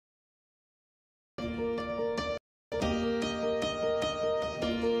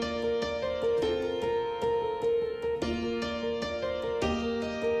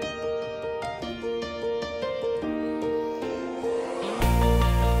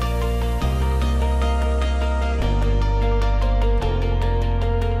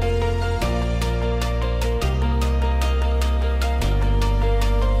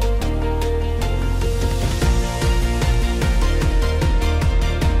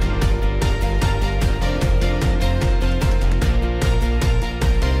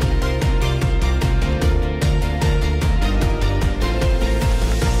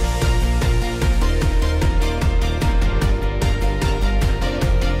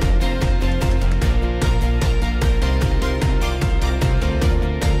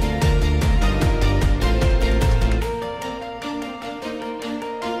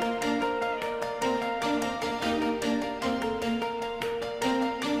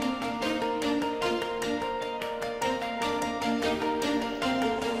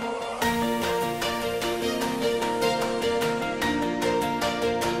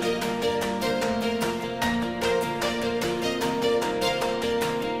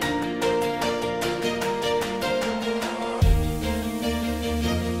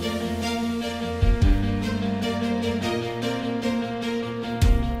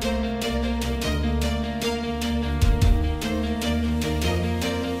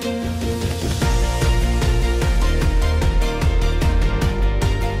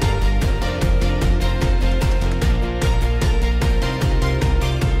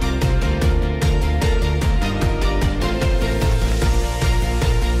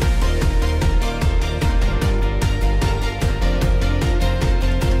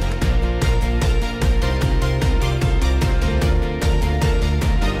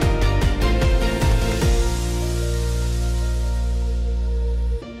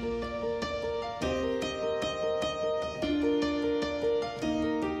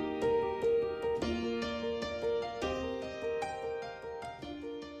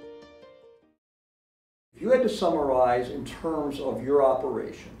If you had to summarize in terms of your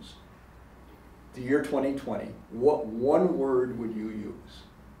operations, the year 2020, what one word would you use?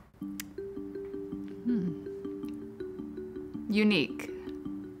 Unique.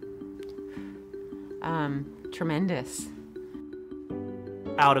 Tremendous.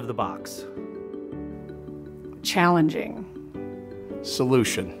 Out of the box. Challenging.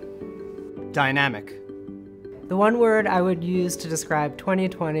 Solution. Dynamic. The one word I would use to describe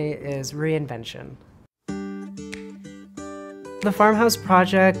 2020 is reinvention. The Farmhouse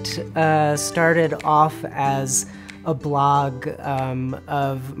Project started off as a blog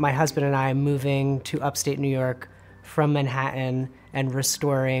of my husband and I moving to upstate New York from Manhattan and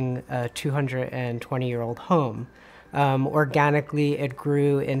restoring a 220-year-old home. Organically, it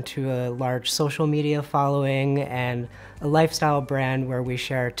grew into a large social media following and a lifestyle brand where we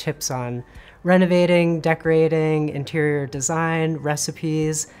share tips on renovating, decorating, interior design,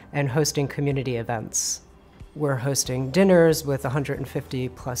 recipes, and hosting community events. We're hosting dinners with 150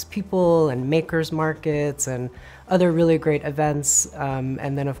 plus people and makers markets and other really great events.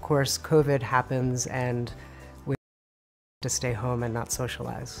 And then of course, COVID happens and we have to stay home and not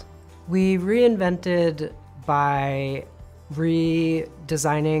socialize. We reinvented by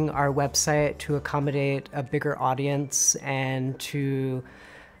redesigning our website to accommodate a bigger audience and to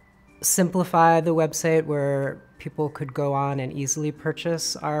simplify the website where people could go on and easily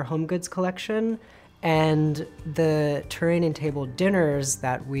purchase our home goods collection. And the terrain and table dinners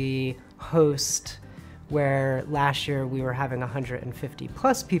that we host, where last year we were having 150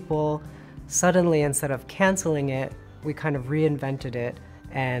 plus people, suddenly instead of canceling it, we kind of reinvented it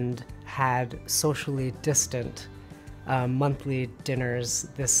and had socially distant monthly dinners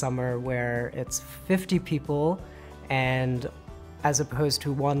this summer where it's 50 people, and as opposed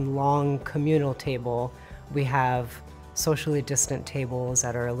to one long communal table, we have socially distant tables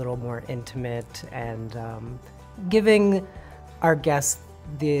that are a little more intimate and giving our guests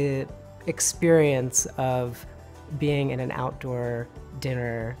the experience of being in an outdoor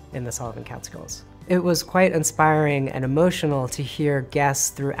dinner in the Sullivan Catskills. It was quite inspiring and emotional to hear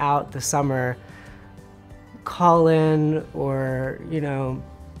guests throughout the summer call in or,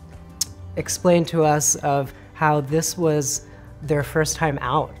 explain to us of how this was their first time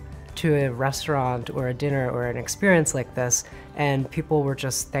out to a restaurant or a dinner or an experience like this, and people were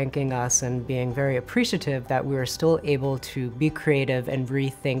just thanking us and being very appreciative that we were still able to be creative and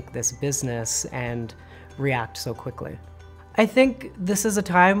rethink this business and react so quickly. I think this is a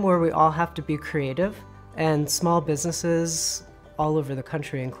time where we all have to be creative, and small businesses all over the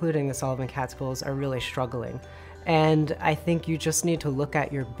country, including the Sullivan Catskills, are really struggling. And I think you just need to look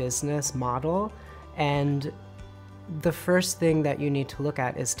at your business model, and the first thing that you need to look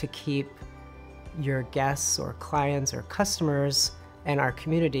at is to keep your guests or clients or customers and our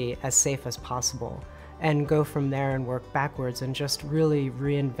community as safe as possible, and go from there and work backwards and just really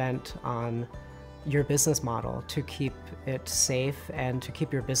reinvent on your business model to keep it safe and to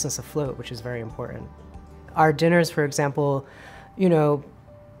keep your business afloat, which is very important. Our dinners, for example,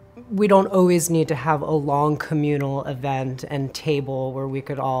 we don't always need to have a long communal event and table where we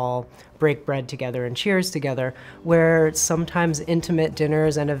could all break bread together and cheers together, where sometimes intimate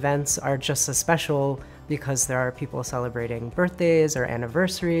dinners and events are just as special because there are people celebrating birthdays or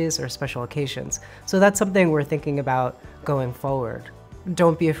anniversaries or special occasions. So that's something we're thinking about going forward.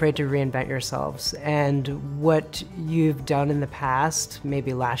 Don't be afraid to reinvent yourselves. And what you've done in the past,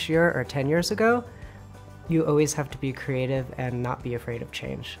 maybe last year or 10 years ago, you always have to be creative and not be afraid of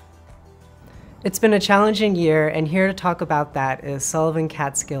change. It's been a challenging year, and here to talk about that is Sullivan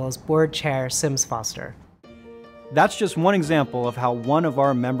Catskills Board Chair Sims Foster. That's just one example of how one of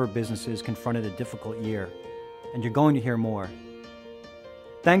our member businesses confronted a difficult year, and you're going to hear more.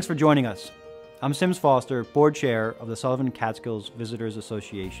 Thanks for joining us. I'm Sims Foster, Board Chair of the Sullivan Catskills Visitors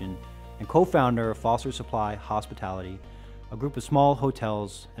Association and co-founder of Foster Supply Hospitality, a group of small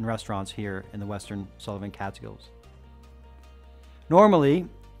hotels and restaurants here in the western Sullivan Catskills. Normally,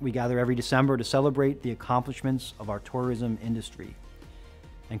 we gather every December to celebrate the accomplishments of our tourism industry.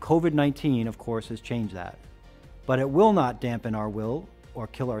 And COVID-19, of course, has changed that. But it will not dampen our will or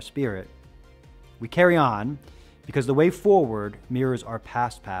kill our spirit. We carry on because the way forward mirrors our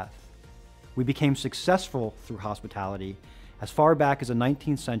past path. We became successful through hospitality as far back as the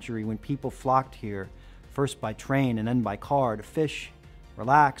 19th century when people flocked here, first by train and then by car, to fish,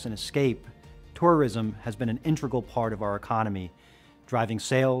 relax, and escape. Tourism has been an integral part of our economy, driving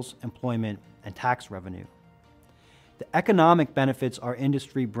sales, employment, and tax revenue. The economic benefits our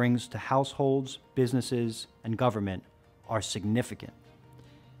industry brings to households, businesses, and government are significant.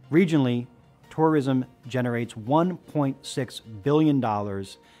 Regionally, tourism generates $1.6 billion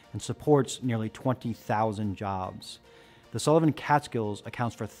and supports nearly 20,000 jobs. The Sullivan Catskills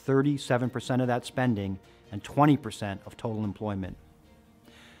accounts for 37% of that spending and 20% of total employment.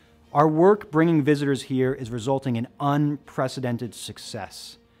 Our work bringing visitors here is resulting in unprecedented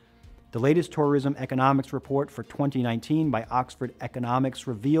success. The latest tourism economics report for 2019 by Oxford Economics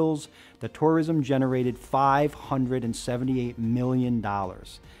reveals that tourism generated $578 million.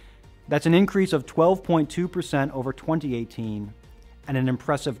 That's an increase of 12.2% over 2018 and an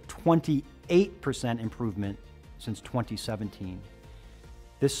impressive 28% improvement since 2017.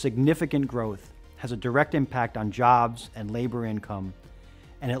 This significant growth has a direct impact on jobs and labor income,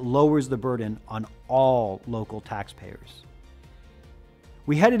 and it lowers the burden on all local taxpayers.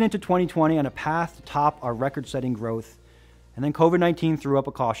 We headed into 2020 on a path to top our record-setting growth, and then COVID-19 threw up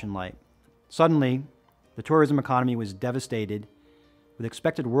a caution light. Suddenly, the tourism economy was devastated, with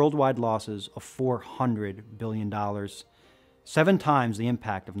expected worldwide losses of $400 billion, 7 times the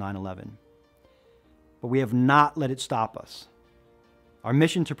impact of 9/11. But we have not let it stop us. Our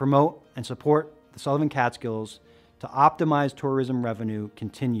mission to promote and support the Sullivan Catskills to optimize tourism revenue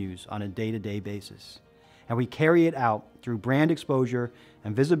continues on a day-to-day basis, and we carry it out through brand exposure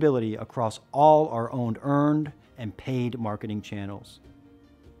and visibility across all our owned earned and paid marketing channels.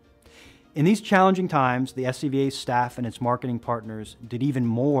 In these challenging times, the SCVA staff and its marketing partners did even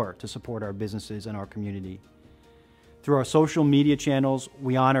more to support our businesses and our community. Through our social media channels,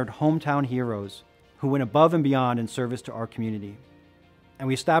 we honored hometown heroes who went above and beyond in service to our community. And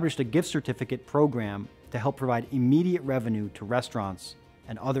we established a gift certificate program to help provide immediate revenue to restaurants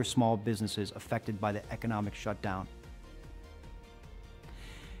and other small businesses affected by the economic shutdown.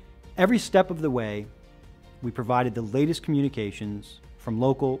 Every step of the way, we provided the latest communications from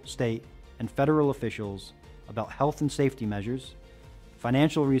local, state, and federal officials about health and safety measures,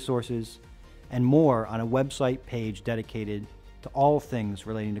 financial resources, and more on a website page dedicated to all things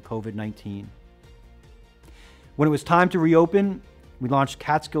relating to COVID-19. When it was time to reopen, we launched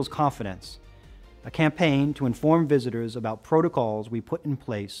Catskills Confidence, a campaign to inform visitors about protocols we put in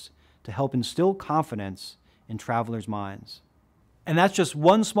place to help instill confidence in travelers' minds. And that's just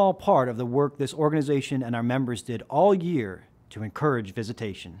one small part of the work this organization and our members did all year to encourage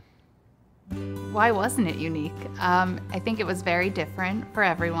visitation. Why wasn't it unique? I think it was very different for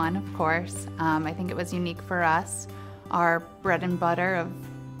everyone, of course. I think it was unique for us. Our bread and butter of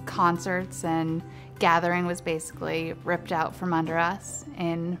concerts and gathering was basically ripped out from under us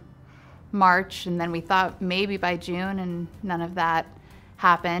in March, and then we thought maybe by June, and none of that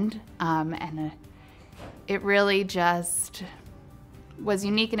happened. It really just was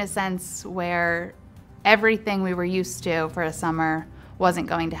unique in a sense where everything we were used to for a summer wasn't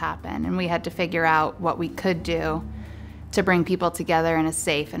going to happen, and we had to figure out what we could do to bring people together in a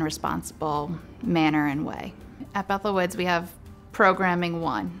safe and responsible manner and way. At Bethel Woods, we have programming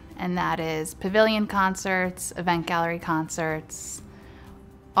 1, and that is pavilion concerts, event gallery concerts,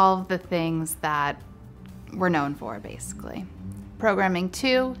 all of the things that we're known for, basically. Programming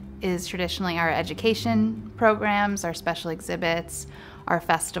 2 is traditionally our education programs, our special exhibits, our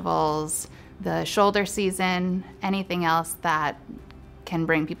festivals, the shoulder season, anything else that can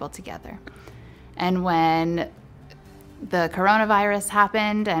bring people together. And when the coronavirus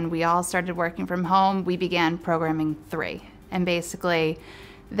happened and we all started working from home, we began programming 3. And basically,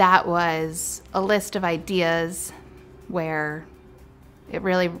 that was a list of ideas where it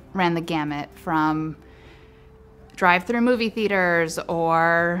really ran the gamut from drive-through movie theaters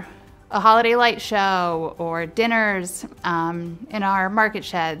or a holiday light show or dinners in our market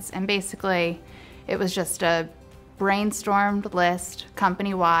sheds. And basically, it was just a brainstormed list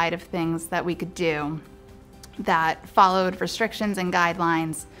company-wide of things that we could do that followed restrictions and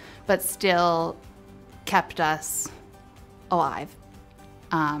guidelines, but still kept us alive.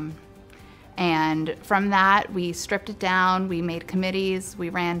 And from that, we stripped it down, we made committees, we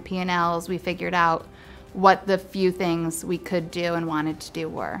ran P&Ls, we figured out what the few things we could do and wanted to do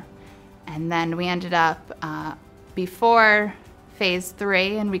were. And then we ended up, before phase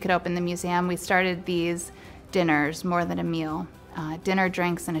 3 and we could open the museum, we started these dinners, more than a meal, dinner,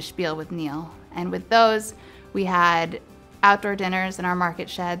 drinks, and a spiel with Neil. And with those, we had outdoor dinners in our market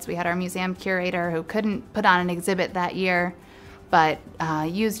sheds. We had our museum curator who couldn't put on an exhibit that year, but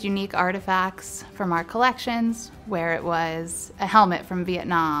used unique artifacts from our collections, where it was a helmet from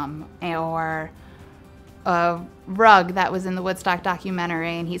Vietnam or a rug that was in the Woodstock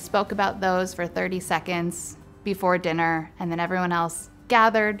documentary, and he spoke about those for 30 seconds before dinner, and then everyone else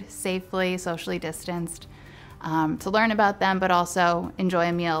gathered safely, socially distanced, to learn about them, but also enjoy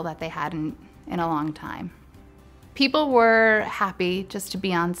a meal that they hadn't in a long time. People were happy just to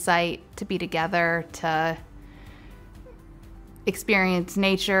be on site, to be together, to experience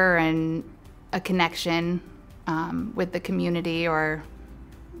nature and a connection with the community or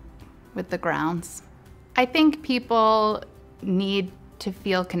with the grounds. I think people need to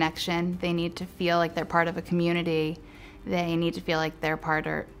feel connection. They need to feel like they're part of a community. They need to feel like they're part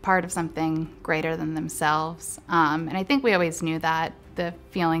of something greater than themselves. And I think we always knew that, the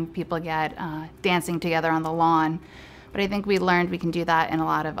feeling people get dancing together on the lawn. But I think we learned we can do that in a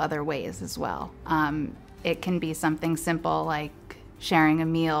lot of other ways as well. It can be something simple like sharing a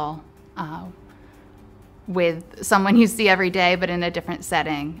meal with someone you see every day but in a different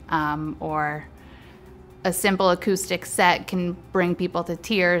setting, or a simple acoustic set can bring people to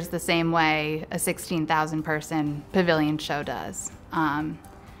tears the same way a 16,000 person pavilion show does.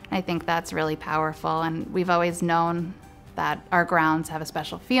 I think that's really powerful, and we've always known that our grounds have a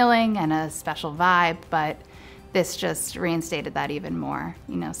special feeling and a special vibe, but this just reinstated that even more.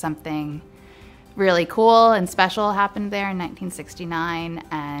 You know, something really cool and special happened there in 1969,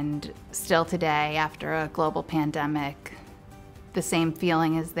 and still today, after a global pandemic, the same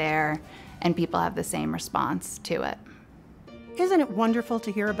feeling is there, and people have the same response to it. Isn't it wonderful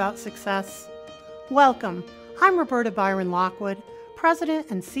to hear about success? Welcome. I'm Roberta Byron Lockwood,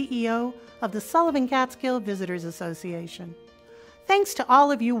 President and CEO of the Sullivan Catskills Visitors Association. Thanks to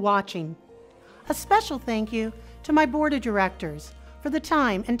all of you watching. A special thank you to my board of directors for the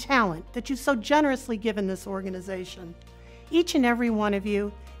time and talent that you've so generously given this organization. Each and every one of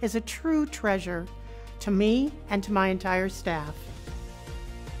you is a true treasure to me and to my entire staff.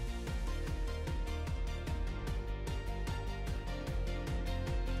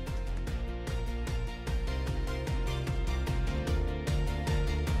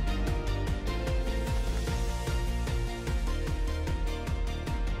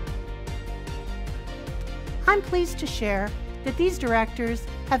 I'm pleased to share that these directors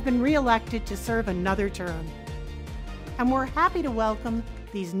have been re-elected to serve another term. And we're happy to welcome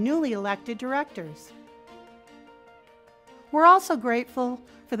these newly elected directors. We're also grateful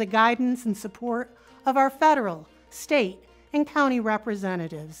for the guidance and support of our federal, state, and county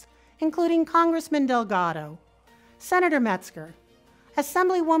representatives, including Congressman Delgado, Senator Metzger,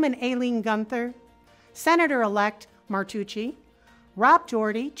 Assemblywoman Aileen Gunther, Senator-elect Martucci, Rob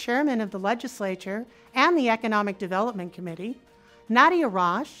Doherty, Chairman of the Legislature and the Economic Development Committee, Nadia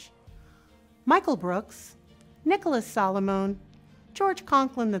Rosh, Michael Brooks, Nicholas Solomon, George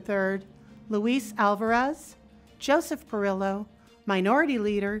Conklin III, Luis Alvarez, Joseph Perillo, Minority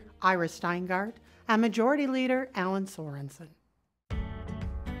Leader Ira Steingart, and Majority Leader Alan Sorensen.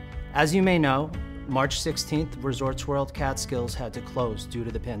 As you may know, March 16th, Resorts World Catskills had to close due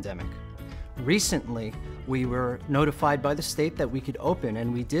to the pandemic. Recently, we were notified by the state that we could open,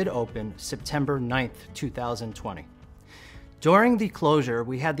 and we did open September 9th, 2020. During the closure,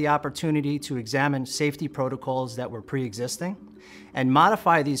 we had the opportunity to examine safety protocols that were pre-existing and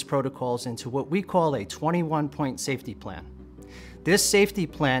modify these protocols into what we call a 21-point safety plan. This safety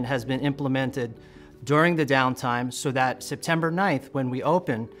plan has been implemented during the downtime so that September 9th, when we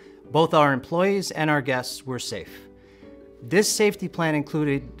open, both our employees and our guests were safe. This safety plan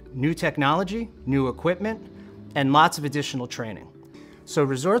included new technology, new equipment, and lots of additional training. So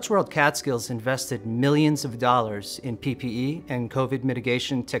Resorts World Catskills invested millions of dollars in PPE and COVID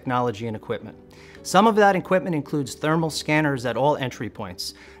mitigation technology and equipment. Some of that equipment includes thermal scanners at all entry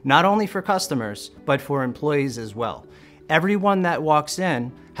points, not only for customers, but for employees as well. Everyone that walks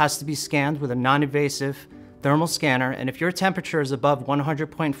in has to be scanned with a non-invasive thermal scanner, and if your temperature is above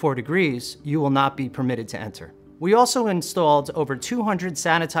 100.4 degrees, you will not be permitted to enter. We also installed over 200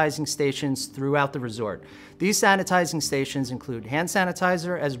 sanitizing stations throughout the resort. These sanitizing stations include hand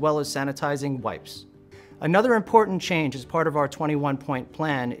sanitizer as well as sanitizing wipes. Another important change as part of our 21-point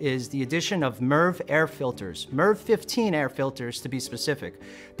plan is the addition of MERV air filters, MERV 15 air filters to be specific.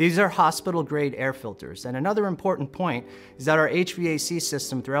 These are hospital-grade air filters. And another important point is that our HVAC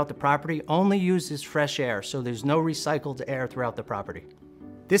system throughout the property only uses fresh air, so there's no recycled air throughout the property.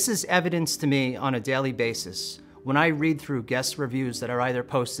 This is evidence to me on a daily basis. When I read through guest reviews that are either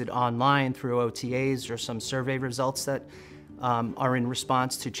posted online through OTAs or some survey results that are in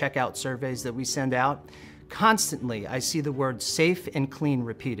response to checkout surveys that we send out. Constantly, I see the words safe and clean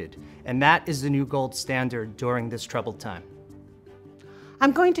repeated, and that is the new gold standard during this troubled time.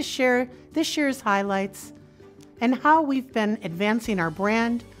 I'm going to share this year's highlights and how we've been advancing our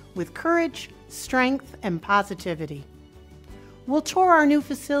brand with courage, strength, and positivity. We'll tour our new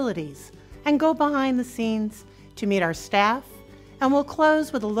facilities and go behind the scenes to meet our staff, and we'll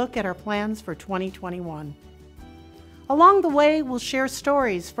close with a look at our plans for 2021. Along the way, we'll share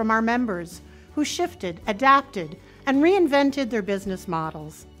stories from our members who shifted, adapted, and reinvented their business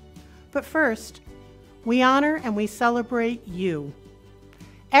models. But first, we honor and we celebrate you.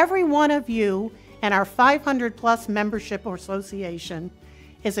 Every one of you in our 500+ membership association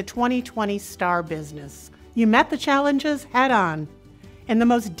is a 2020 star business. You met the challenges head on. In the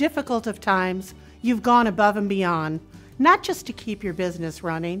most difficult of times, you've gone above and beyond, not just to keep your business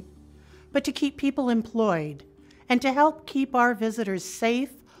running, but to keep people employed and to help keep our visitors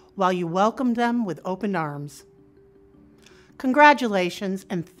safe while you welcome them with open arms. Congratulations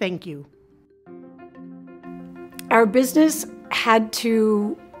and thank you. Our business had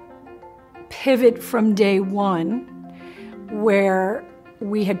to pivot from day one, where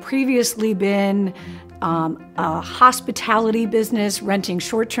we had previously been a hospitality business renting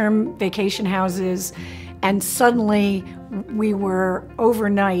short-term vacation houses, and suddenly we were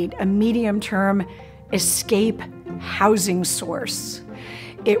overnight a medium-term escape housing source.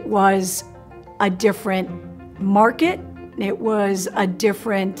 It was a different market. It was a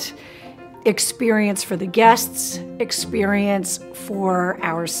different experience for the guests, experience for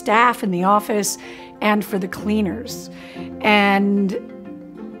our staff in the office, and for the cleaners. And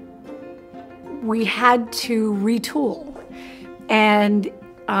we had to retool. And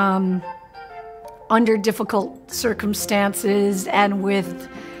under difficult circumstances and with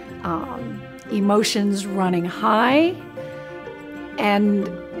emotions running high, and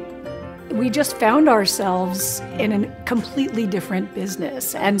we just found ourselves in a completely different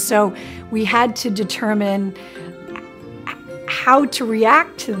business. And so we had to determine how to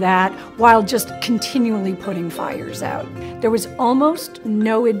react to that while just continually putting fires out. There was almost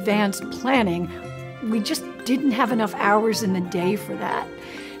no advanced planning. We just didn't have enough hours in the day for that.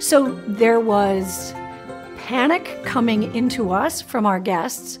 So there was panic coming into us from our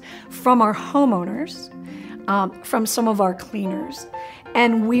guests, from our homeowners, from some of our cleaners.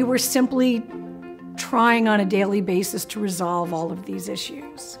 And we were simply trying on a daily basis to resolve all of these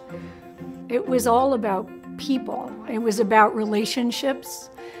issues. It was all about people. It was about relationships.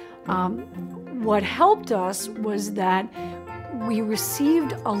 What helped us was that we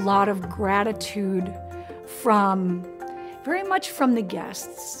received a lot of gratitude very much from the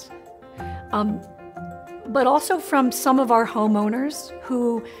guests, but also from some of our homeowners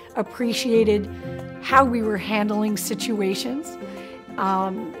who appreciated how we were handling situations.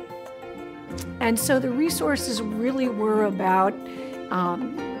 And so the resources really were about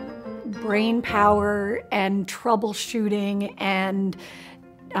brain power and troubleshooting and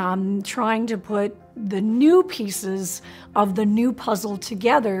trying to put the new pieces of the new puzzle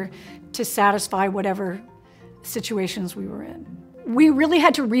together to satisfy whatever situations we were in. We really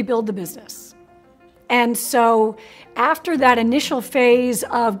had to rebuild the business. And so after that initial phase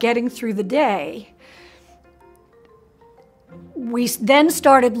of getting through the day, we then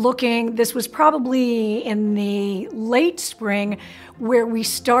started looking, this was probably in the late spring, where we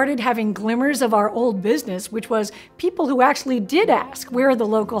started having glimmers of our old business, which was people who actually did ask, where are the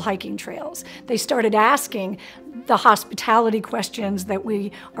local hiking trails? They started asking the hospitality questions that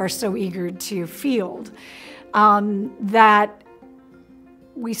we are so eager to field. That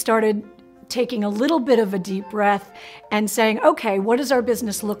we started taking a little bit of a deep breath and saying, okay, what does our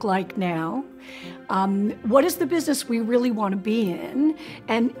business look like now? What is the business we really want to be in?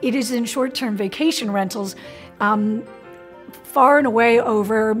 And it is in short-term vacation rentals, far and away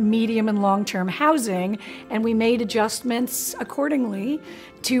over medium and long-term housing, and we made adjustments accordingly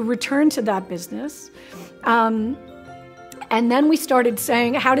to return to that business. And then we started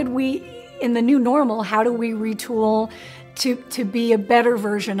saying, in the new normal, how do we retool to be a better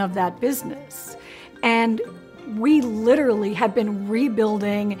version of that business? And we literally have been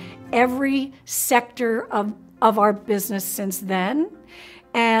rebuilding every sector of our business since then,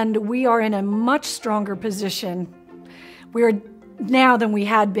 and we are in a much stronger position. We are now than we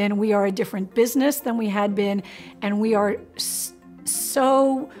had been. We are a different business than we had been, and we are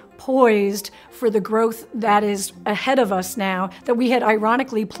so poised for the growth that is ahead of us now that we had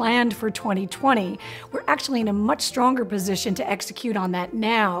ironically planned for 2020. We're actually in a much stronger position to execute on that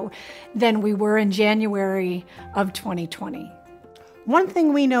now than we were in January of 2020. One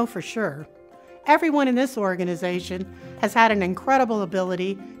thing we know for sure Everyone in this organization has had an incredible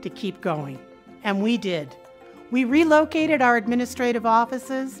ability to keep going, and we did. We relocated our administrative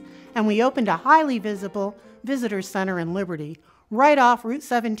offices, and we opened a highly visible visitor center in Liberty, right off Route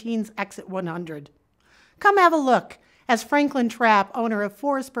 17's exit 100. Come have a look as Franklin Trapp, owner of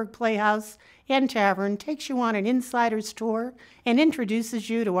Forestburg Playhouse and Tavern, takes you on an insider's tour and introduces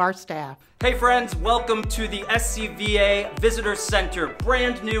you to our staff. Hey friends, welcome to the SCVA Visitor Center,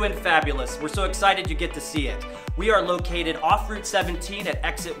 brand new and fabulous. We're so excited you get to see it. We are located off Route 17 at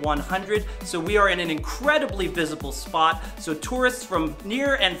exit 100, so we are in an incredibly visible spot, so tourists from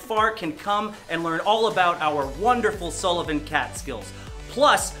near and far can come and learn all about our wonderful Sullivan Catskills.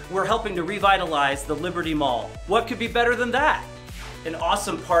 Plus, we're helping to revitalize the Liberty Mall. What could be better than that? An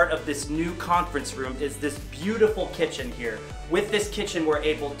awesome part of this new conference room is this beautiful kitchen here. With this kitchen, we're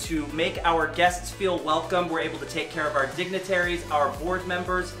able to make our guests feel welcome. We're able to take care of our dignitaries, our board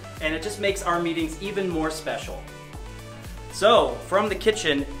members, and it just makes our meetings even more special. So, from the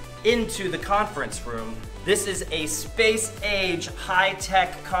kitchen into the conference room, this is a space-age,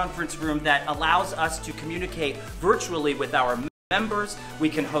 high-tech conference room that allows us to communicate virtually with our members. We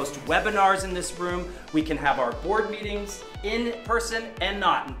can host webinars in this room. We can have our board meetings in person and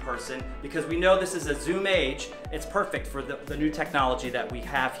not in person, because we know this is a Zoom age. It's perfect for the new technology that we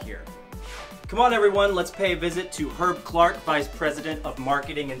have here. Come on everyone, let's pay a visit to Herb Clark, Vice President of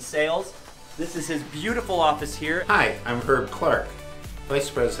Marketing and Sales. This is his beautiful office here. Hi, I'm Herb Clark, Vice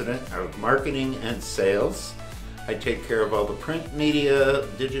President of Marketing and Sales. I take care of all the print media,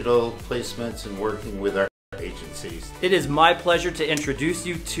 digital placements, and working with our agencies. It is my pleasure to introduce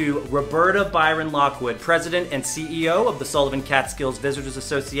you to Roberta Byron Lockwood, President and CEO of the Sullivan Catskills Visitors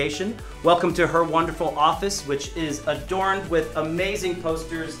Association. Welcome to her wonderful office, which is adorned with amazing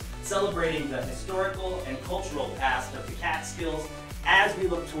posters celebrating the historical and cultural past of the Catskills as we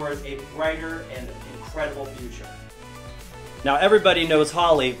look towards a brighter and incredible future. Now everybody knows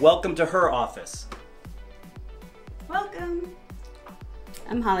Holly. Welcome to her office. Welcome.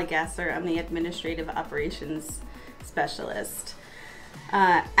 I'm Holly Gasser. I'm the Administrative Operations Specialist.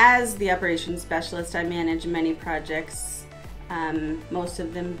 As the Operations Specialist, I manage many projects, most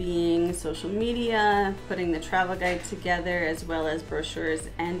of them being social media, putting the travel guide together, as well as brochures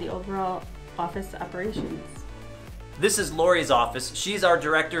and the overall office operations. This is Lori's office. She's our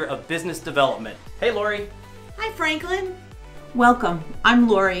Director of Business Development. Hey, Lori. Hi, Franklin. Welcome. I'm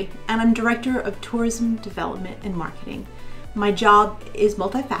Lori, and I'm Director of Tourism Development and Marketing. My job is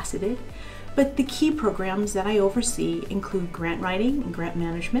multifaceted, but the key programs that I oversee include grant writing and grant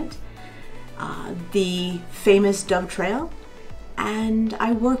management, the famous Dove Trail, and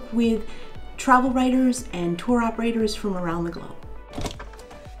I work with travel writers and tour operators from around the globe.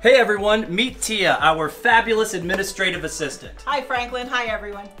 Hey everyone, meet Tia, our fabulous administrative assistant. Hi Franklin, hi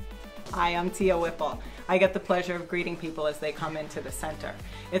everyone. Hi, I'm Tia Whipple. I get the pleasure of greeting people as they come into the center.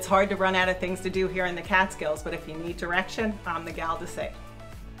 It's hard to run out of things to do here in the Catskills, but if you need direction, I'm the gal to say.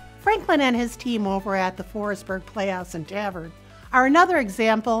 Franklin and his team over at the Forestburg Playhouse and Tavern are another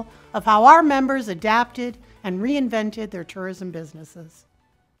example of how our members adapted and reinvented their tourism businesses.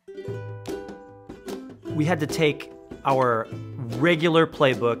 We had to take our regular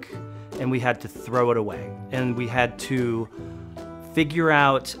playbook and we had to throw it away. And we had to figure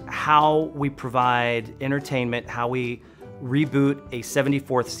out how we provide entertainment, how we reboot a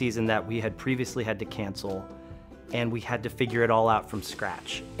 74th season that we had previously had to cancel, and we had to figure it all out from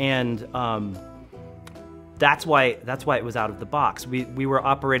scratch. And that's why it was out of the box. We were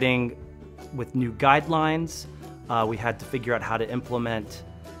operating with new guidelines. We had to figure out how to implement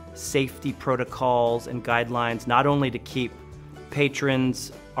safety protocols and guidelines, not only to keep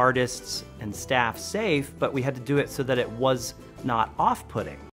patrons, artists, and staff safe, but we had to do it so that it was not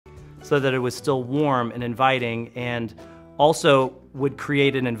off-putting, so that it was still warm and inviting, and also would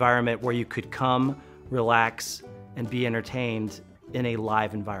create an environment where you could come, relax, and be entertained in a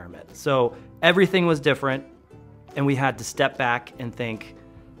live environment. So everything was different, and we had to step back and think,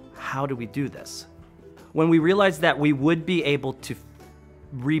 how do we do this? When we realized that we would be able to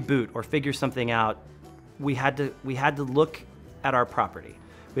reboot or figure something out, we had to look at our property.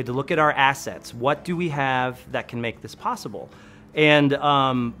 We had to look at our assets. What do we have that can make this possible? And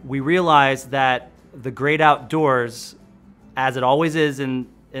we realized that the great outdoors, as it always is in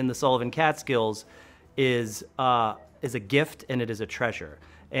the Sullivan Catskills, is a gift and it is a treasure.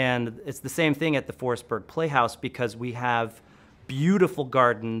 And it's the same thing at the Forestburg Playhouse, because we have beautiful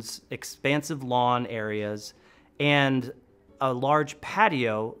gardens, expansive lawn areas, and a large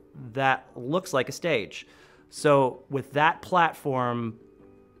patio that looks like a stage. So with that platform,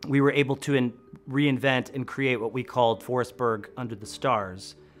 we were able to reinvent and create what we called Forestburg Under the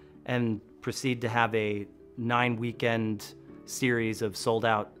Stars. And proceed to have a 9-weekend series of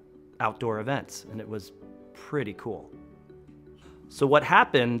sold-out outdoor events, and it was pretty cool. So what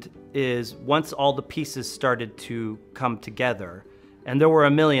happened is once all the pieces started to come together, and there were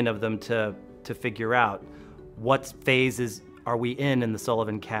a million of them to figure out, what phases are we in the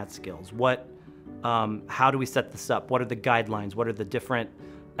Sullivan Catskills? How do we set this up? What are the guidelines? What are the different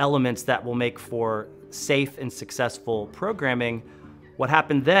elements that will make for safe and successful programming? What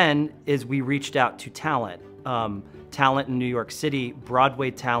happened then is we reached out to talent. Talent in New York City, Broadway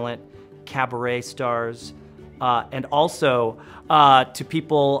talent, cabaret stars, and also to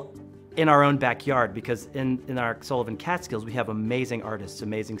people in our own backyard, because in our Sullivan Catskills, we have amazing artists,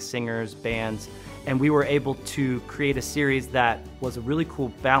 amazing singers, bands, and we were able to create a series that was a really cool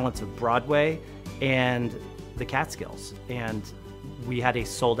balance of Broadway and the Catskills. And we had a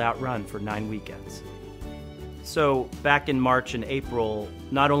sold-out run for 9 weekends. So back in March and April,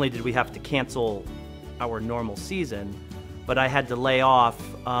 not only did we have to cancel our normal season, but I had to lay off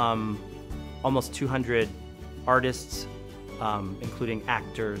almost 200 artists, including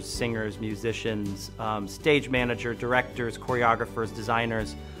actors, singers, musicians, stage manager, directors, choreographers,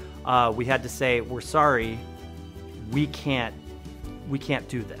 designers. We had to say, we're sorry, we can't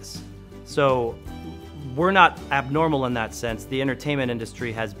do this. So we're not abnormal in that sense. The entertainment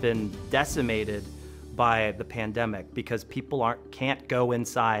industry has been decimated by the pandemic because people can't go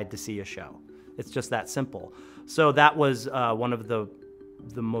inside to see a show. It's just that simple. So that was one of the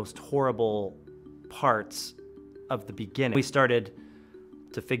most horrible parts of the beginning. We started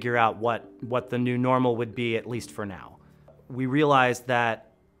to figure out what the new normal would be, at least for now. We realized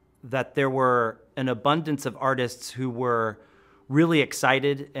that there were an abundance of artists who were really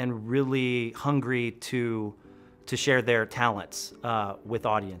excited and really hungry to share their talents with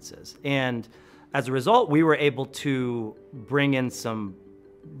audiences. And as a result, we were able to bring in some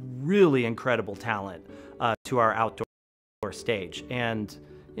really incredible talent to our outdoor stage. And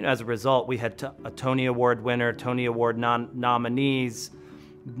as a result, we had a Tony Award winner, Tony Award nominees,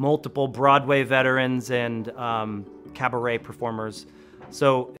 multiple Broadway veterans, and cabaret performers.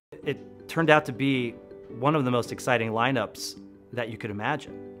 So it turned out to be one of the most exciting lineups that you could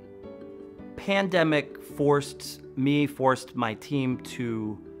imagine. Pandemic forced my team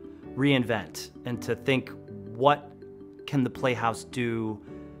to reinvent and to think, what can the Playhouse do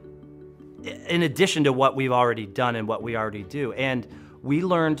in addition to what we've already done and what we already do? And we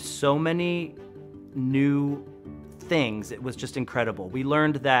learned so many new things. It was just incredible. We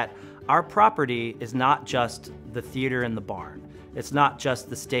learned that our property is not just the theater and the barn. It's not just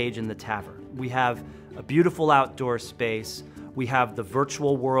the stage and the tavern. We have a beautiful outdoor space. We have the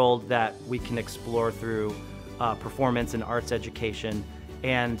virtual world that we can explore through performance and arts education.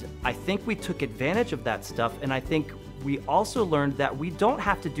 And I think we took advantage of that stuff. And I think we also learned that we don't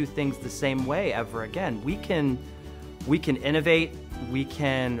have to do things the same way ever again. We can innovate, we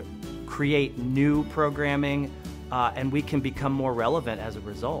can create new programming, and we can become more relevant as a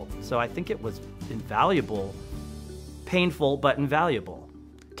result. So I think it was invaluable, painful, but invaluable.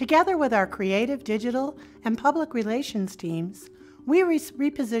 Together with our creative, digital, and public relations teams, we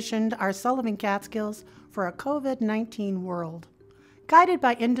repositioned our Sullivan Catskills for a COVID-19 world. Guided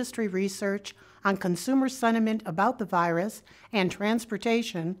by industry research on consumer sentiment about the virus and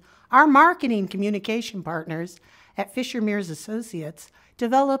transportation, our marketing communication partners at Fisher Mears Associates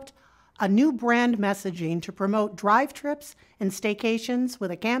developed a new brand messaging to promote drive trips and staycations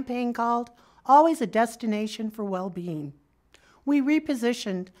with a campaign called Always a Destination for Well-Being. We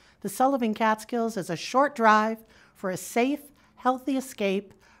repositioned the Sullivan Catskills as a short drive for a safe, healthy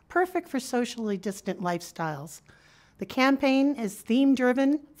escape, perfect for socially distant lifestyles. The campaign is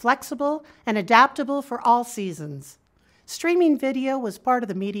theme-driven, flexible, and adaptable for all seasons. Streaming video was part of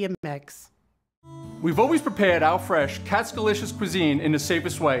the media mix. We've always prepared our fresh Catskillicious cuisine in the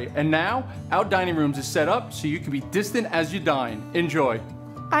safest way, and now our dining rooms is set up so you can be distant as you dine. Enjoy.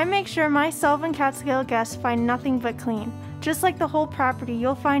 I make sure my Sullivan Catskill guests find nothing but clean. Just like the whole property,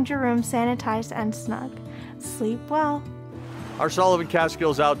 you'll find your room sanitized and snug. Sleep well. Our Sullivan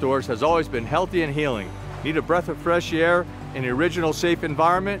Catskills Outdoors has always been healthy and healing. Need a breath of fresh air in the original safe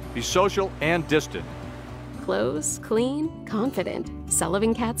environment? Be social and distant. Close, clean, confident.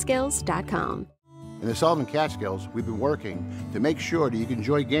 SullivanCatskills.com. In the Sullivan Catskills, we've been working to make sure that you can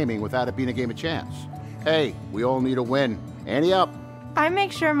enjoy gaming without it being a game of chance. Hey, we all need a win. Ante up. I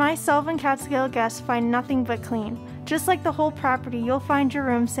make sure my Sullivan Catskill guests find nothing but clean. Just like the whole property, you'll find your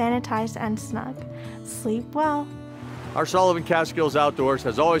room sanitized and snug. Sleep well. Our Sullivan Catskills Outdoors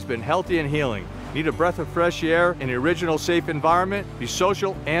has always been healthy and healing. Need a breath of fresh air in the original safe environment? Be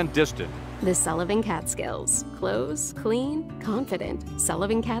social and distant. The Sullivan Catskills. Close, clean, confident.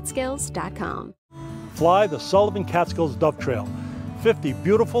 SullivanCatskills.com. Fly the Sullivan Catskills Dove Trail. 50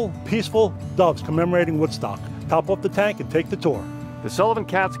 beautiful, peaceful doves commemorating Woodstock. Top off the tank and take the tour. The Sullivan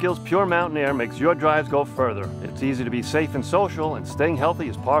Catskills Pure Mountain Air makes your drives go further. It's easy to be safe and social, and staying healthy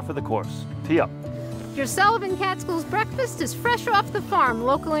is par for the course. Tee up. Your Sullivan Catskills breakfast is fresh off the farm.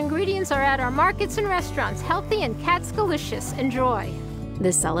 Local ingredients are at our markets and restaurants. Healthy and Catskillicious. Enjoy.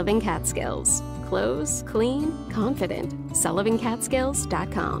 The Sullivan Catskills. Close, clean, confident.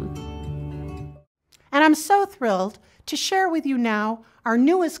 SullivanCatskills.com. And I'm so thrilled to share with you now our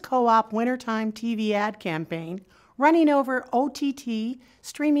newest co-op wintertime TV ad campaign running over OTT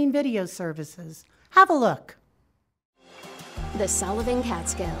streaming video services. Have a look. The Sullivan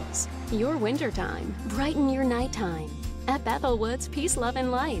Catskills. Your wintertime. Brighten your nighttime. At Bethel Woods Peace, Love,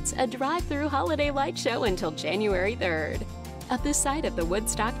 and Lights, a drive-through holiday light show until January 3rd. At the site of the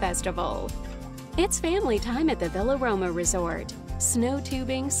Woodstock Festival. It's family time at the Villa Roma Resort. Snow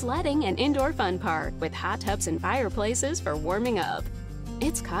tubing, sledding, and indoor fun park with hot tubs and fireplaces for warming up.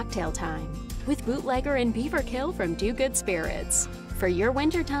 It's cocktail time with Bootlegger and Beaver Kill from Do Good Spirits. For your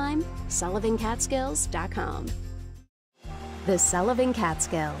wintertime, SullivanCatskills.com. The Sullivan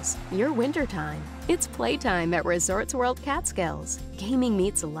Catskills. Your wintertime. It's playtime at Resorts World Catskills. Gaming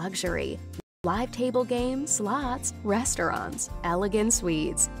meets luxury. Live table games, slots, restaurants, elegant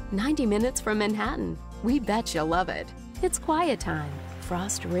suites. 90 minutes from Manhattan. We bet you'll love it. It's quiet time.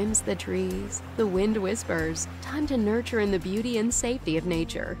 Frost rims the trees. The wind whispers. Time to nurture in the beauty and safety of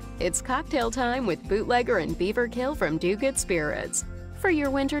nature. It's cocktail time with Bootlegger and Beaver Kill from Do Good Spirits. For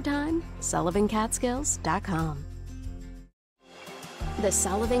your wintertime, SullivanCatskills.com. The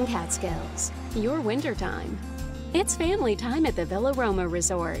Sullivan Catskills. Your wintertime. It's family time at the Villa Roma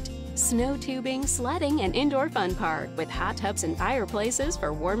Resort. Snow tubing, sledding, and indoor fun park with hot tubs and fireplaces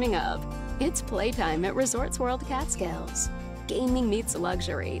for warming up. It's playtime at Resorts World Catskills. Gaming meets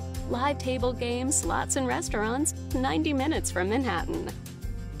luxury. Live table games, slots, and restaurants 90 minutes from Manhattan.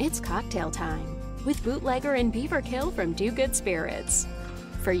 It's cocktail time with Bootlegger and Beaver Kill from Do Good Spirits.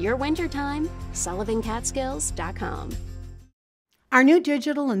 For your wintertime, SullivanCatskills.com. Our new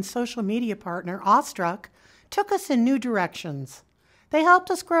digital and social media partner, Awestruck, took us in new directions. They helped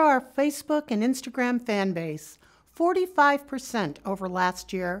us grow our Facebook and Instagram fan base 45% over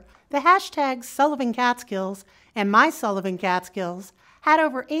last year. The hashtags Sullivan Catskills and My Sullivan Catskills had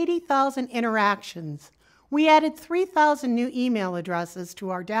over 80,000 interactions. We added 3,000 new email addresses to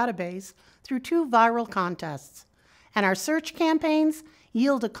our database through 2 viral contests. And our search campaigns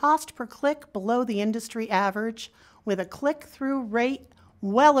yield a cost per click below the industry average, with a click-through rate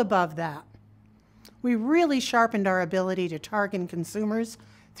well above that. We really sharpened our ability to target consumers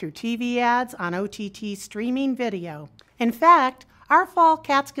through TV ads on OTT streaming video. In fact, our fall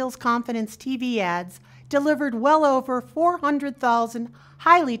Catskills Confidence TV ads delivered well over 400,000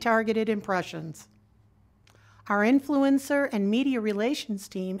 highly targeted impressions. Our influencer and media relations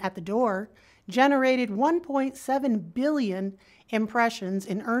team at The Door generated 1.7 billion impressions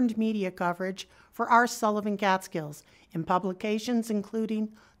in earned media coverage for our Sullivan Catskills in publications including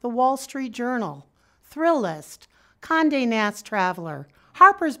The Wall Street Journal, Thrillist, Condé Nast Traveler,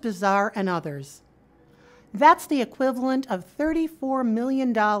 Harper's Bazaar, and others. That's the equivalent of $34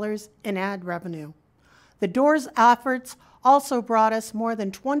 million in ad revenue. The Door's efforts also brought us more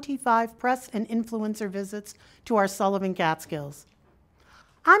than 25 press and influencer visits to our Sullivan Catskills.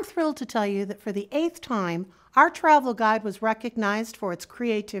 I'm thrilled to tell you that for the 8th time, our travel guide was recognized for its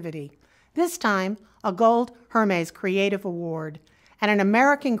creativity. This time, a Gold Hermes Creative Award and an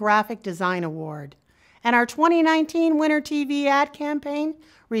American Graphic Design Award. And our 2019 Winter TV ad campaign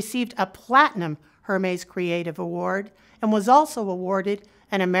received a Platinum Hermes Creative Award and was also awarded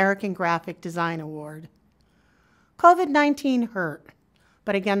an American Graphic Design Award. COVID-19 hurt,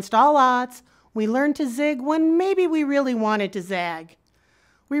 but against all odds, we learned to zig when maybe we really wanted to zag.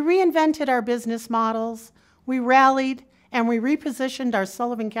 We reinvented our business models, we rallied, and we repositioned our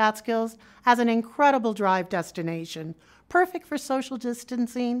Sullivan Catskills as an incredible drive destination, perfect for social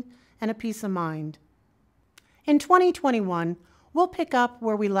distancing and a peace of mind. In 2021, we'll pick up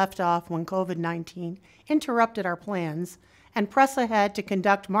where we left off when COVID-19 interrupted our plans and press ahead to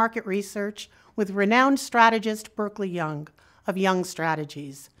conduct market research with renowned strategist Berkeley Young of Young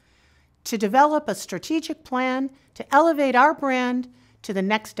Strategies to develop a strategic plan to elevate our brand to the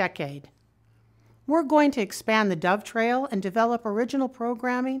next decade. We're going to expand the Dove Trail and develop original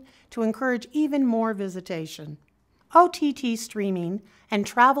programming to encourage even more visitation. OTT streaming and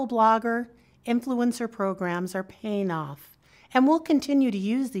travel blogger, influencer programs are paying off, and we'll continue to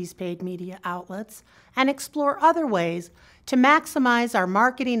use these paid media outlets and explore other ways to maximize our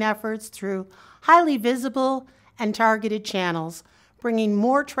marketing efforts through highly visible and targeted channels, bringing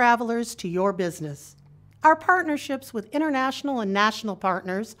more travelers to your business. Our partnerships with international and national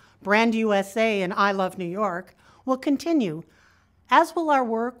partners, Brand USA and I Love New York, will continue, as will our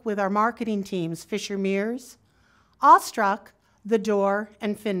work with our marketing teams, Fisher Mears, Awestruck, The Door,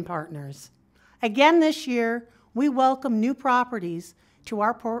 and Finn Partners. Again this year, we welcome new properties to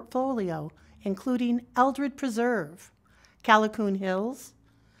our portfolio, including Eldred Preserve, Callicoon Hills,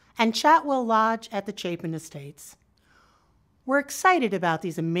 and Chatwell Lodge at the Chapin Estates. We're excited about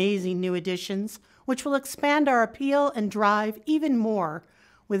these amazing new additions, which will expand our appeal and drive even more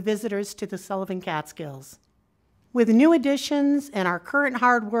with visitors to the Sullivan Catskills. With new additions and our current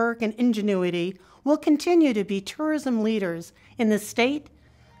hard work and ingenuity, we'll continue to be tourism leaders in the state,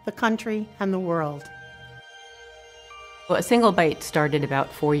 the country, and the world. Well, A Single Bite started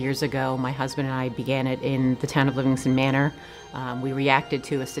about 4 years ago. My husband and I began it in the town of Livingston Manor. We reacted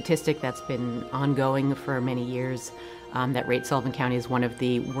to a statistic that's been ongoing for many years that rates Sullivan County as one of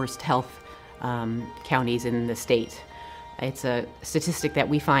the worst health counties in the state. It's a statistic that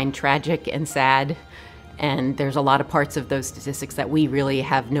we find tragic and sad, and there's a lot of parts of those statistics that we really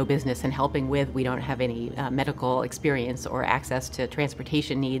have no business in helping with. We don't have any medical experience or access to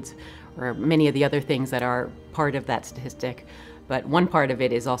transportation needs or many of the other things that are part of that statistic. But one part of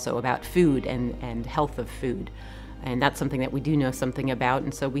it is also about food and health of food. And that's something that we do know something about.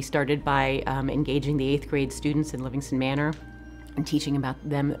 And so we started by engaging the 8th grade students in Livingston Manor and teaching about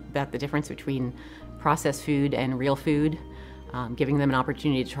the difference between processed food and real food, giving them an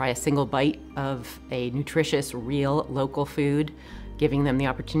opportunity to try a single bite of a nutritious, real, local food, giving them the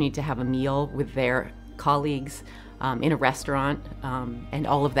opportunity to have a meal with their colleagues in a restaurant, and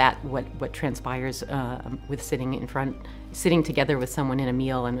all of that, what transpires with sitting together with someone in a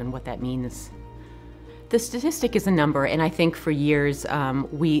meal and what that means. The statistic is a number, and I think for years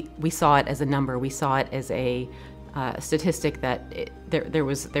we saw it as a number. We saw it as a statistic that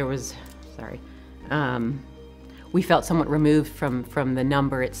we felt somewhat removed from the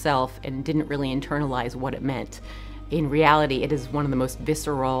number itself and didn't really internalize what it meant. In reality, it is one of the most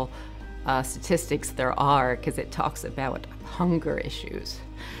visceral statistics there are, because it talks about hunger issues.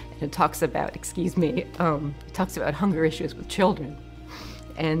 And it talks about, it talks about hunger issues with children.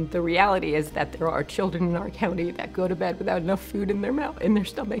 And the reality is that there are children in our county that go to bed without enough food in their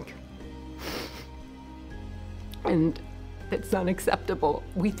stomach. And it's unacceptable.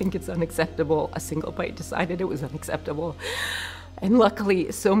 We think it's unacceptable. A Single Bite decided it was unacceptable. And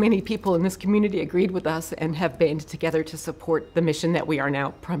luckily, so many people in this community agreed with us and have banded together to support the mission that we are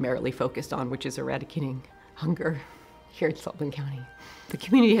now primarily focused on, which is eradicating hunger here in Sullivan County. The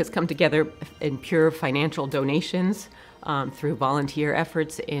community has come together in pure financial donations, through volunteer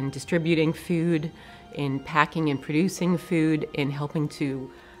efforts in distributing food, in packing and producing food, in helping to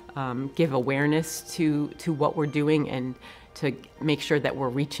give awareness to what we're doing and to make sure that we're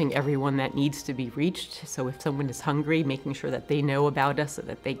reaching everyone that needs to be reached. So if someone is hungry, making sure that they know about us so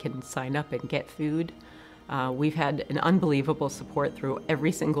that they can sign up and get food. We've had an unbelievable support through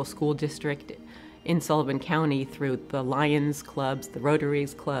every single school district in Sullivan County, through the Lions clubs, the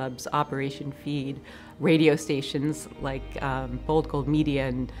Rotaries clubs, Operation Feed, radio stations like Bold Gold Media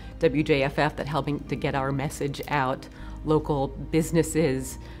and WJFF that helping to get our message out, local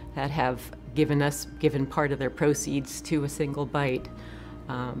businesses that have given part of their proceeds to A Single Bite,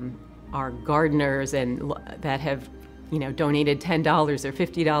 our gardeners and that have donated $10 or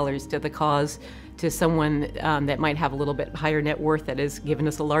 $50 to the cause, to someone that might have a little bit higher net worth that has given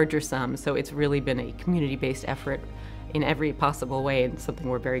us a larger sum. So it's really been a community-based effort in every possible way, and something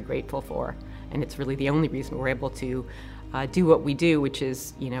we're very grateful for. And it's really the only reason we're able to do what we do, which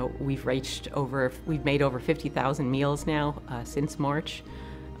is, we've made over 50,000 meals now since March.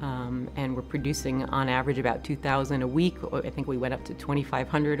 And we're producing on average about 2,000 a week. I think we went up to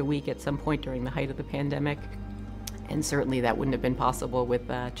 2,500 a week at some point during the height of the pandemic. And certainly that wouldn't have been possible with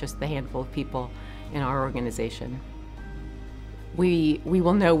just the handful of people in our organization. We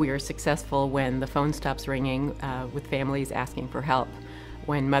will know we are successful when the phone stops ringing with families asking for help,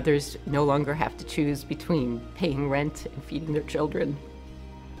 when mothers no longer have to choose between paying rent and feeding their children.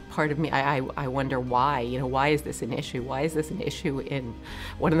 Part of me, I wonder why. Why is this an issue? Why is this an issue in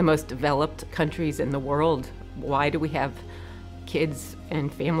one of the most developed countries in the world? Why do we have kids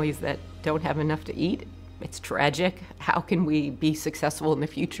and families that don't have enough to eat? It's tragic. How can we be successful in the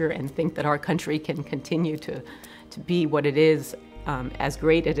future and think that our country can continue to be what it is, as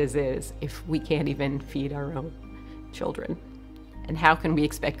great as it is, if we can't even feed our own children? And how can we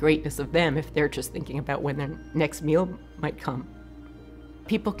expect greatness of them if they're just thinking about when their next meal might come?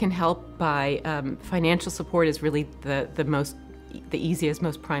 People can help by financial support is really the easiest,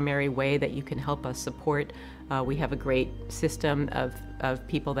 most primary way that you can help us support. We have a great system of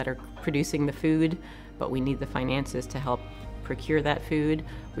people that are producing the food, but we need the finances to help procure that food.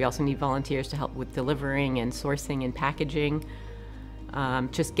 We also need volunteers to help with delivering and sourcing and packaging,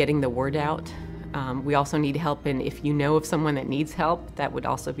 just getting the word out. We also need help, and if you know of someone that needs help, that would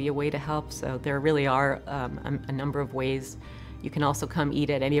also be a way to help. So there really are a number of ways. You can also come eat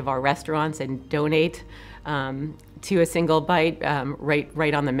at any of our restaurants and donate to a single bite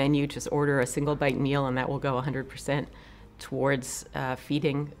right on the menu. Just order a single bite meal, and that will go 100% towards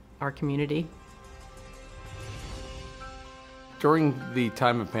feeding our community. During the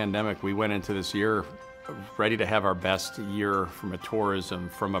time of pandemic, we went into this year ready to have our best year from a tourism,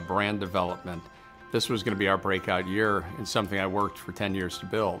 from a brand development. This was going to be our breakout year and something I worked for 10 years to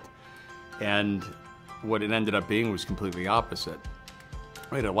build. And what it ended up being was completely opposite.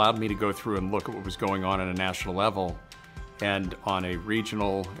 It allowed me to go through and look at what was going on at a national level and on a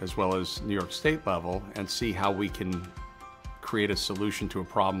regional as well as New York State level and see how we can create a solution to a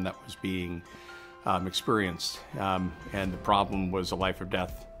problem that was being experienced. And the problem was a life or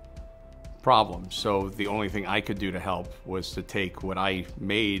death problem. So the only thing I could do to help was to take what I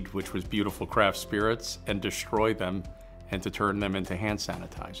made, which was beautiful craft spirits, and destroy them and to turn them into hand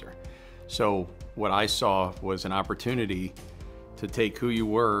sanitizer. So what I saw was an opportunity to take who you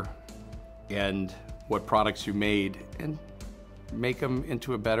were and what products you made and make them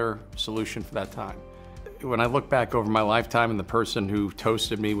into a better solution for that time. When I look back over my lifetime and the person who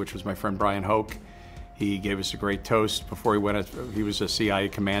toasted me, which was my friend Brian Hoke, he gave us a great toast before he went. He was a CIA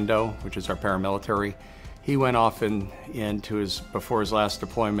commando, which is our paramilitary. He went off before his last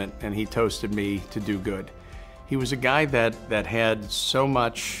deployment, and he toasted me to do good. He was a guy that had so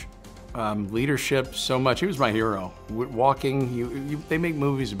much leadership, so much. He was my hero. Walking, they make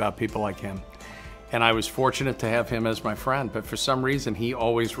movies about people like him, and I was fortunate to have him as my friend. But for some reason, he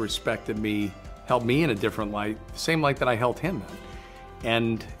always respected me, held me in a different light, the same light that I held him in.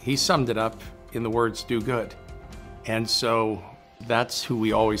 And he summed it up in the words, do good. And so that's who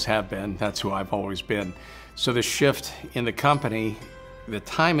we always have been. That's who I've always been. So the shift in the company, the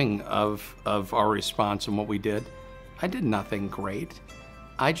timing of our response and what we did, I did nothing great.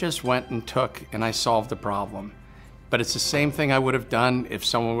 I just went and I solved the problem. But it's the same thing I would have done if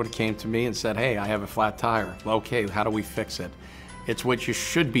someone would have came to me and said, hey, I have a flat tire. Okay, how do we fix it? It's what you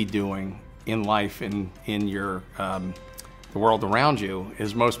should be doing in life, in your the world around you,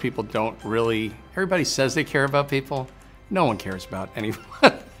 is most people don't really, everybody says they care about people. No one cares about anyone.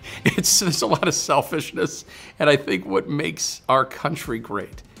 There's a lot of selfishness. And I think what makes our country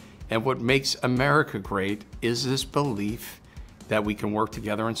great and what makes America great is this belief that we can work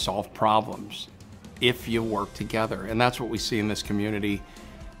together and solve problems if you work together. And that's what we see in this community.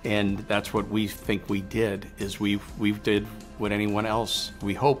 And that's what we think we did, is we did what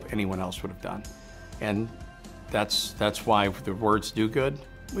we hope anyone else would have done. And that's why the words do good.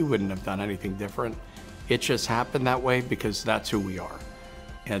 We wouldn't have done anything different. It just happened that way because that's who we are.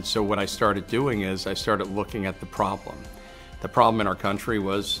 And so what I started doing is I started looking at the problem. The problem in our country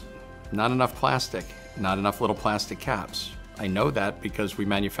was not enough plastic, not enough little plastic caps. I know that because we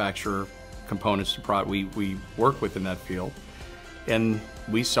manufacture components we work with in that field. And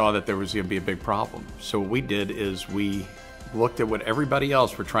we saw that there was going to be a big problem. So what we did is we looked at what everybody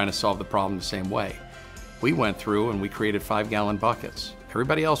else were trying to solve the problem the same way. We went through and we created 5-gallon buckets.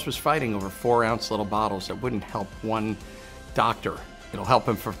 Everybody else was fighting over 4-ounce little bottles that wouldn't help one doctor. It'll help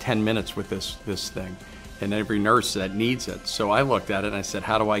him for 10 minutes with this thing, and every nurse that needs it. So I looked at it and I said,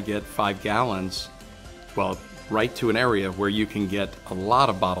 how do I get 5 gallons, well, right to an area where you can get a lot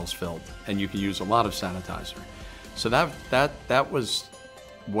of bottles filled and you can use a lot of sanitizer. So that was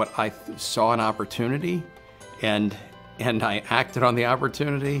what I saw an opportunity, and I acted on the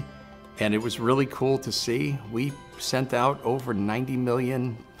opportunity. And it was really cool to see. We sent out over 90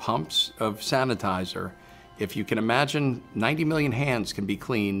 million pumps of sanitizer. If you can imagine, 90 million hands can be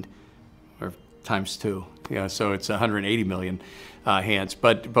cleaned, or times 2. So it's 180 million hands.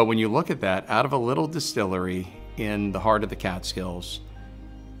 But when you look at that, out of a little distillery in the heart of the Catskills,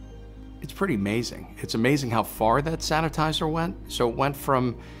 it's pretty amazing. It's amazing how far that sanitizer went. So it went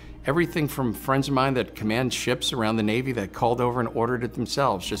from everything from friends of mine that command ships around the Navy that called over and ordered it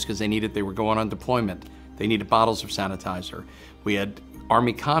themselves just because they were going on deployment. They needed bottles of sanitizer. We had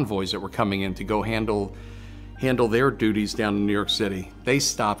Army convoys that were coming in to go handle their duties down in New York City. They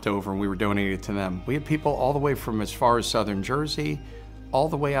stopped over and we were donating it to them. We had people all the way from as far as southern Jersey, all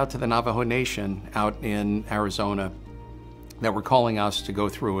the way out to the Navajo Nation out in Arizona, that were calling us to go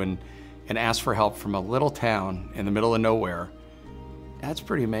through and ask for help from a little town in the middle of nowhere, that's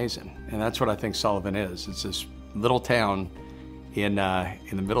pretty amazing. And that's what I think Sullivan is. It's this little town in the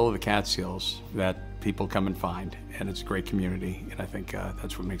middle of the Catskills that people come and find, and it's a great community, and I think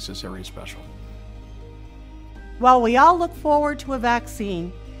that's what makes this area special. While we all look forward to a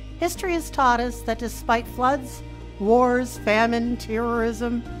vaccine, history has taught us that despite floods, wars, famine,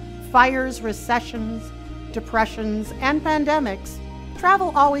 terrorism, fires, recessions, depressions, and pandemics,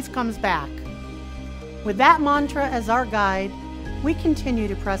 travel always comes back. With that mantra as our guide, we continue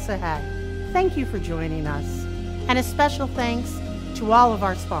to press ahead. Thank you for joining us, and a special thanks to all of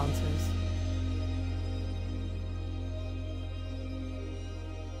our sponsors.